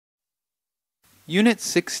Unit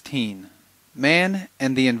 16, Man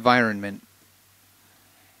and the Environment.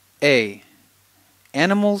 A.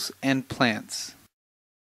 Animals and Plants.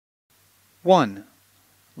 1.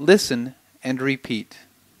 Listen and repeat.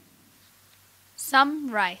 Some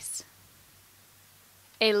rice.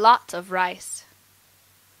 A lot of rice.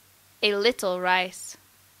 A little rice.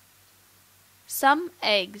 Some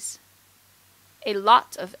eggs. A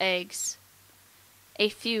lot of eggs. A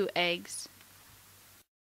few eggs.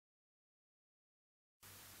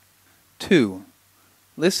 2.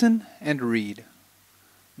 Listen and read.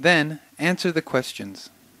 Then answer the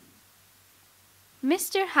questions.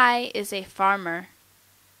 Mr. Hai is a farmer.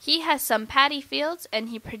 He has some paddy fields and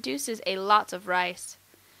he produces a lot of rice.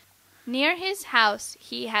 Near his house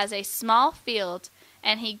he has a small field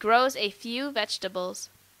and he grows a few vegetables.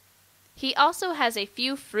 He also has a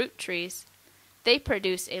few fruit trees. They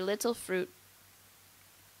produce a little fruit.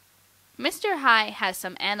 Mr. Hai has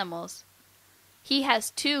some animals. He has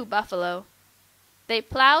 2 buffalo. They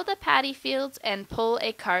plow the paddy fields and pull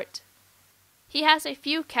a cart. He has a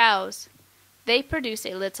few cows. They produce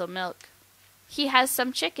a little milk. He has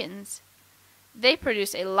some chickens. They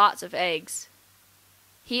produce a lot of eggs.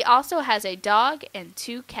 He also has a dog and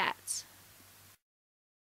 2 cats.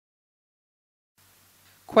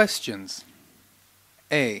 Questions.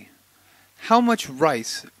 A. How much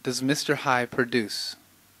rice does Mr. Hai produce?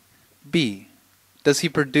 B. Does he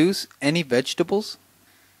produce any vegetables?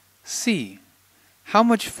 C. How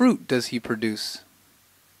much fruit does he produce?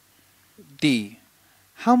 D.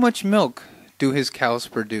 How much milk do his cows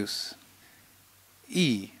produce?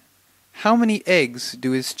 E. How many eggs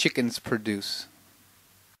do his chickens produce?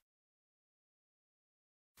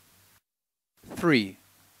 3.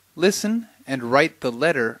 Listen and write the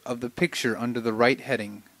letter of the picture under the right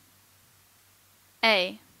heading.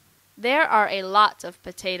 A. There are a lot of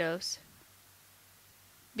potatoes.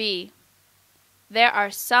 B. There are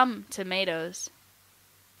some tomatoes.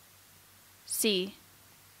 C.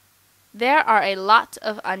 There are a lot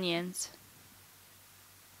of onions.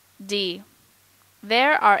 D.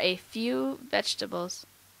 There are a few vegetables.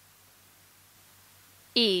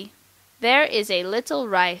 E. There is a little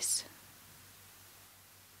rice.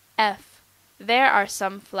 F. There are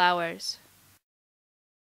some flowers.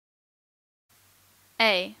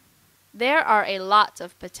 A. There are a lot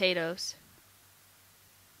of potatoes.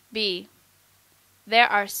 B. There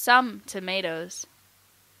are some tomatoes.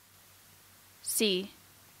 C.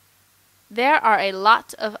 There are a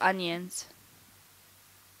lot of onions.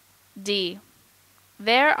 D.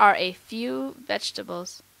 There are a few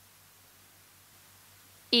vegetables.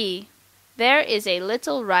 E. There is a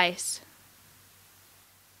little rice.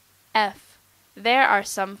 F. There are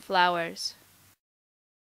some flowers.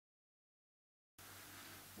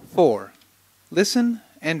 4. Listen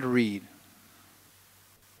and read.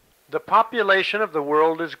 The population of the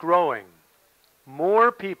world is growing. More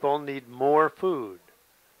people need more food.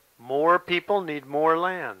 More people need more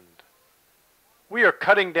land. We are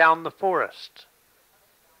cutting down the forest.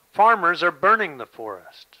 Farmers are burning the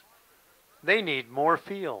forest. They need more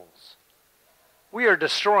fields. We are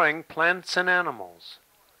destroying plants and animals.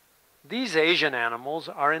 These Asian animals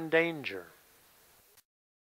are in danger.